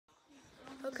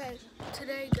Okay,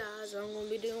 today guys, I'm going to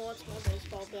be doing what's my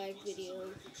baseball bag video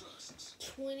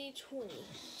 2020.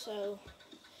 So,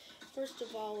 first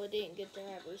of all, we didn't get to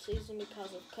have our season because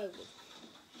of COVID.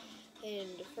 And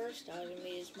the first item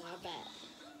is my bat.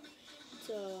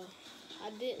 So,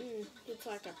 it's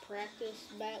like a practice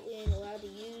bat. We ain't allowed to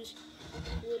use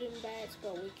wooden bats,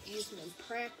 but we can use them in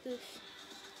practice.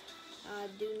 I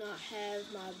do not have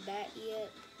my bat yet.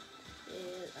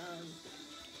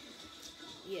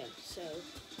 Yeah, so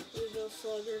Louisville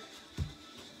Slugger.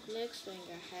 Next thing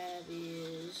I have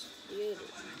is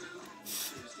deodorant.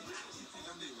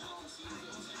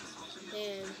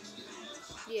 And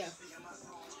yeah,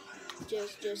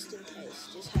 just in case,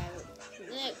 just have it.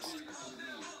 Next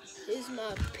is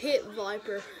my Pit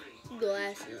Viper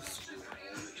glasses.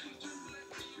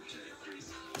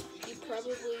 You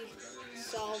probably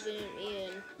saw them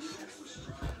in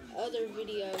other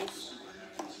videos.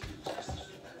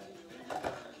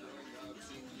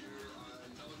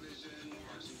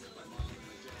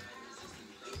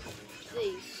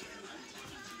 These.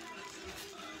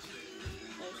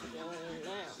 Those are going in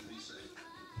now.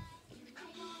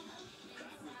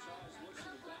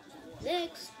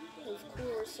 Next, of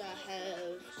course, I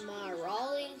have my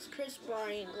Rawlings Chris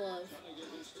Bryant glove.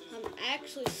 I'm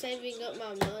actually saving up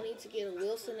my money to get a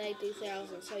Wilson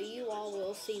A2000, so you all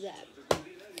will see that.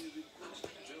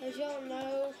 As y'all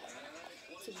know,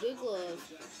 it's a good glove.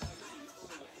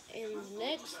 And the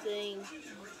next thing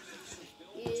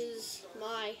is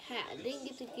my hat. I didn't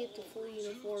get to get the full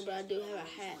uniform, but I do have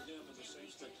a hat.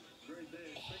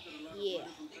 Yeah.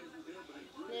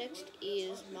 Next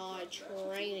is my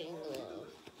training glove.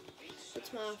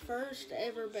 It's my first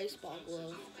ever baseball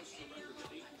glove,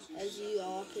 as you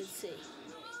all can see.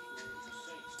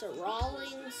 It's a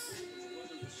Rawlings.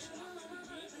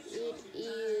 It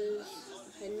is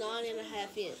a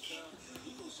 9.5 inch.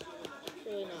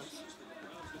 Really nice.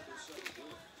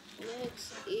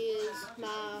 Next is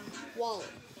my wallet.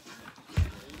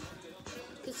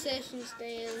 Concession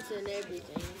stands and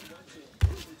everything.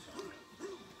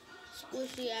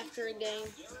 Squishy after a game.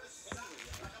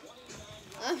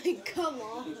 I mean, come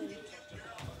on.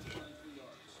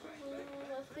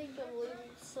 I think I'm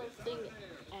leaving something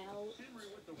out.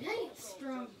 Dang, it's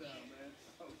strong.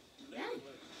 Dang.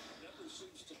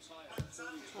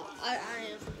 I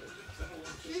am.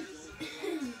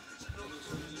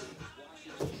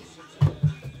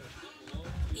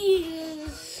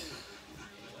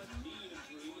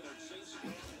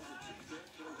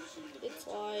 It's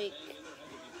like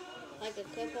a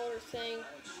cup holder thing.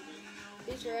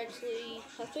 These are actually,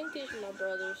 I think these are my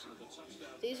brothers.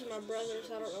 These are my brothers.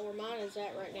 I don't know where mine is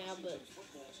at right now, but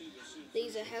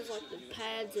these, it has like the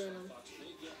pads in them.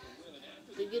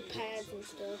 The good pads and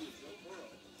stuff.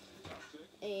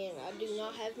 And I do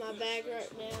not have my bag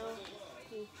right now.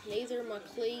 Neither are my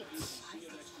cleats.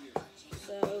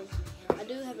 So, I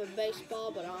do have a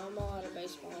baseball, but I'm out of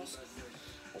baseballs.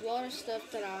 A lot of stuff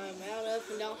that I'm out of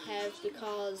and don't have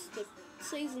because the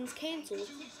season's canceled.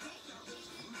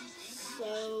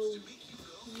 So,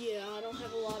 yeah, I don't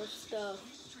have a lot of stuff.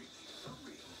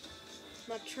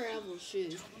 My travel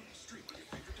shoes.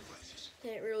 They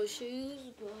ain't really shoes,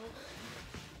 but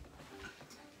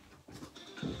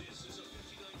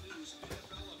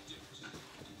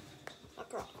my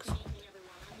Crocs.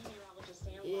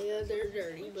 Yeah, they're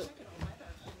dirty, but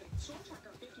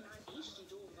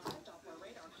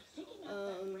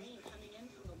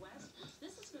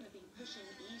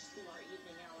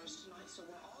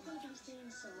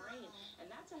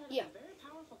yeah.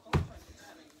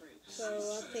 So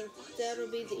I think that'll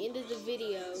be the end of the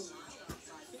video.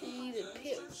 See the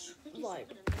Pit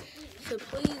Viper. So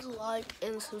please like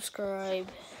and subscribe.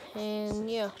 And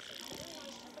yeah.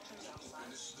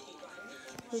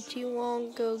 What you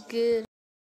want, go good.